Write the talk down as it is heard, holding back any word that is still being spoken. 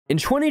In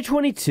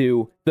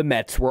 2022, the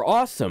Mets were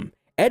awesome.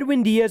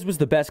 Edwin Diaz was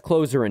the best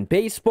closer in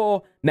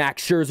baseball,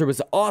 Max Scherzer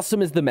was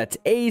awesome as the Mets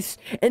ace,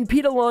 and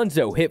Pete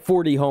Alonso hit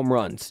 40 home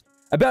runs.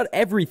 About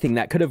everything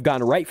that could have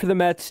gone right for the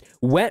Mets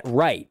went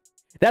right.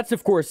 That's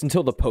of course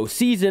until the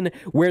postseason,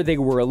 where they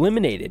were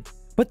eliminated.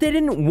 But they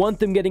didn't want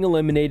them getting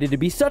eliminated to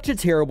be such a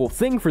terrible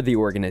thing for the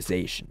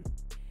organization.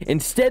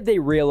 Instead, they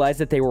realized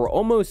that they were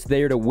almost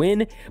there to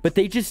win, but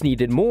they just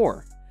needed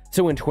more.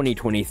 So in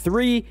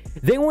 2023,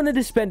 they wanted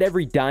to spend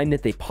every dime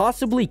that they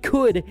possibly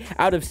could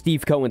out of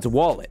Steve Cohen's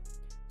wallet.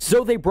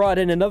 So they brought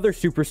in another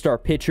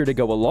superstar pitcher to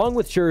go along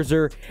with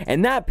Scherzer,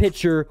 and that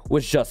pitcher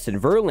was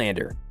Justin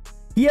Verlander.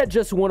 He had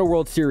just won a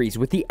World Series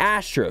with the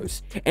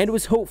Astros, and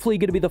was hopefully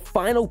going to be the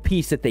final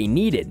piece that they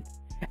needed.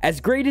 As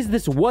great as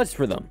this was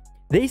for them,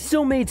 they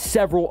still made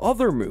several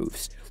other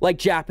moves, like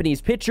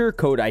Japanese pitcher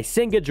Kodai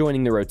Senga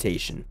joining the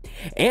rotation,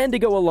 and to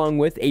go along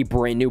with a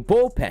brand new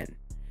bullpen.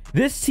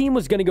 This team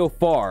was going to go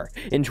far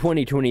in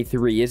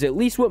 2023, is at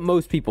least what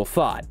most people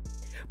thought.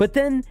 But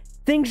then,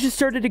 things just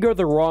started to go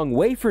the wrong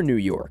way for New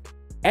York.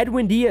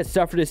 Edwin Diaz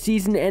suffered a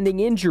season-ending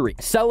injury,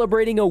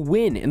 celebrating a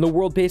win in the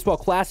World Baseball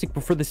Classic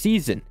before the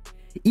season.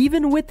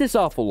 Even with this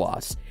awful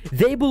loss,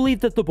 they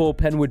believed that the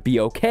bullpen would be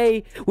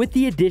okay with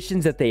the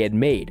additions that they had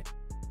made.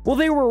 Well,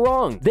 they were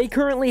wrong. They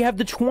currently have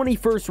the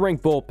 21st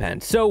ranked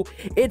bullpen, so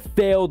it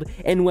failed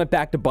and went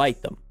back to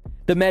bite them.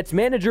 The Mets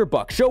manager,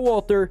 Buck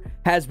Showalter,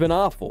 has been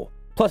awful.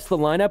 Plus, the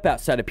lineup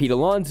outside of Pete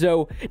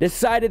Alonso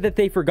decided that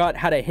they forgot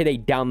how to hit a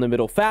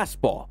down-the-middle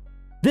fastball.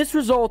 This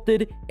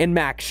resulted in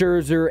Max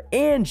Scherzer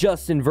and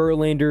Justin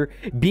Verlander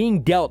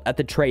being dealt at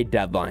the trade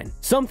deadline,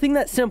 something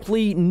that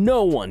simply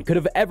no one could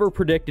have ever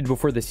predicted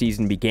before the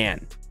season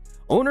began.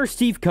 Owner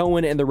Steve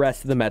Cohen and the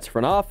rest of the Mets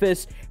front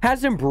office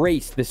has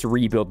embraced this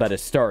rebuild that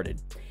has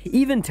started,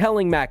 even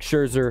telling Max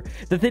Scherzer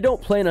that they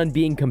don't plan on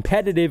being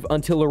competitive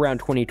until around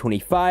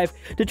 2025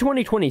 to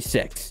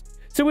 2026.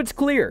 So it's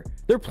clear,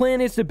 their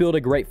plan is to build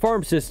a great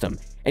farm system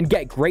and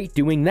get great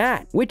doing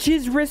that, which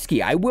is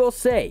risky, I will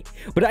say,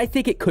 but I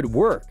think it could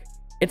work.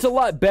 It's a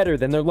lot better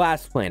than their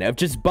last plan of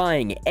just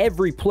buying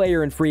every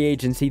player in free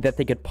agency that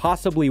they could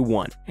possibly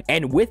want.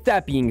 And with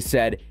that being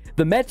said,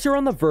 the Mets are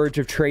on the verge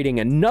of trading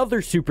another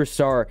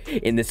superstar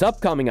in this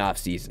upcoming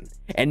offseason.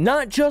 And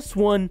not just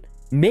one,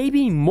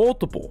 maybe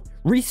multiple.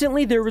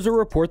 Recently, there was a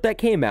report that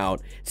came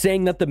out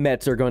saying that the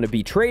Mets are going to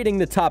be trading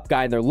the top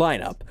guy in their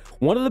lineup,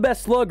 one of the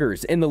best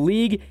sluggers in the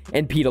league,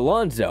 and Pete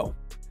Alonso.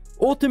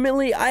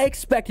 Ultimately, I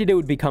expected it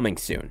would be coming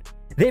soon.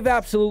 They've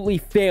absolutely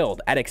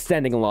failed at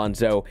extending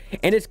Alonso,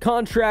 and his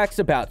contract's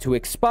about to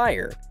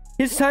expire.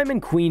 His time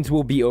in Queens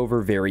will be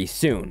over very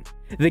soon.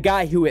 The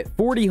guy who hit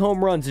 40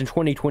 home runs in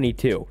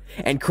 2022,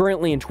 and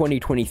currently in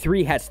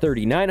 2023 has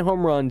 39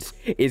 home runs,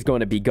 is going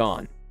to be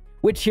gone.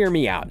 Which, hear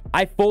me out,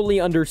 I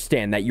fully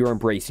understand that you're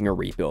embracing a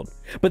rebuild,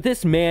 but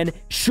this man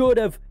should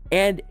have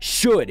and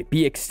should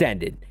be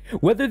extended,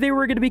 whether they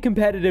were going to be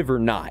competitive or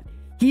not.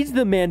 He's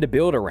the man to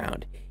build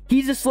around.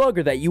 He's a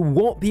slugger that you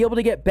won't be able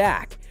to get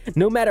back,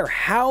 no matter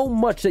how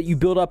much that you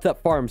build up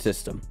that farm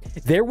system.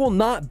 There will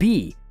not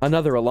be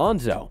another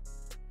Alonso.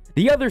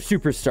 The other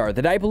superstar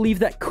that I believe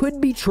that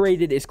could be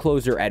traded is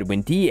closer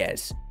Edwin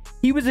Diaz.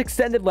 He was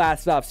extended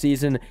last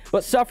offseason,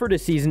 but suffered a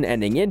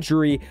season-ending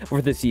injury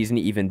before the season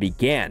even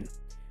began.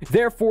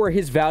 Therefore,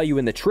 his value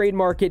in the trade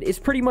market is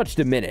pretty much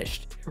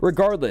diminished,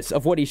 regardless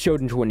of what he showed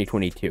in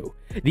 2022.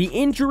 The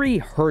injury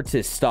hurts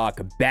his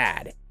stock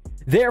bad.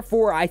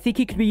 Therefore, I think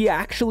he could be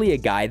actually a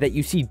guy that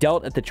you see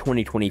dealt at the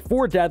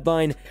 2024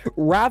 deadline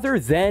rather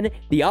than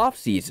the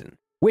offseason.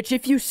 Which,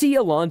 if you see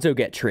Alonso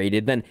get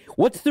traded, then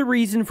what's the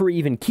reason for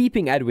even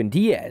keeping Edwin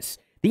Diaz?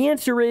 The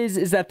answer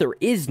is that there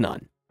is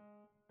none.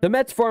 The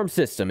Mets farm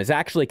system is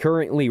actually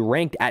currently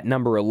ranked at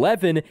number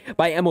 11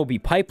 by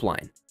MLB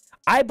Pipeline.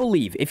 I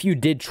believe if you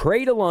did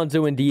trade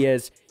Alonso and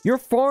Diaz, your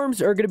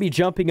farms are going to be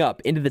jumping up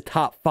into the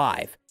top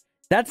 5.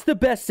 That's the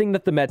best thing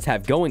that the Mets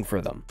have going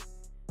for them.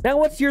 Now,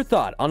 what's your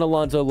thought on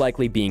Alonso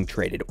likely being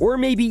traded, or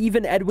maybe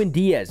even Edwin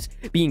Diaz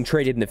being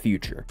traded in the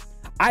future?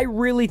 I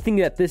really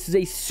think that this is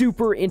a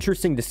super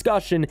interesting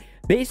discussion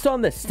based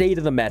on the state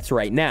of the Mets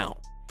right now.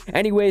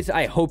 Anyways,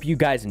 I hope you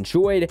guys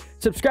enjoyed.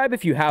 Subscribe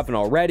if you haven't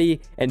already,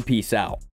 and peace out.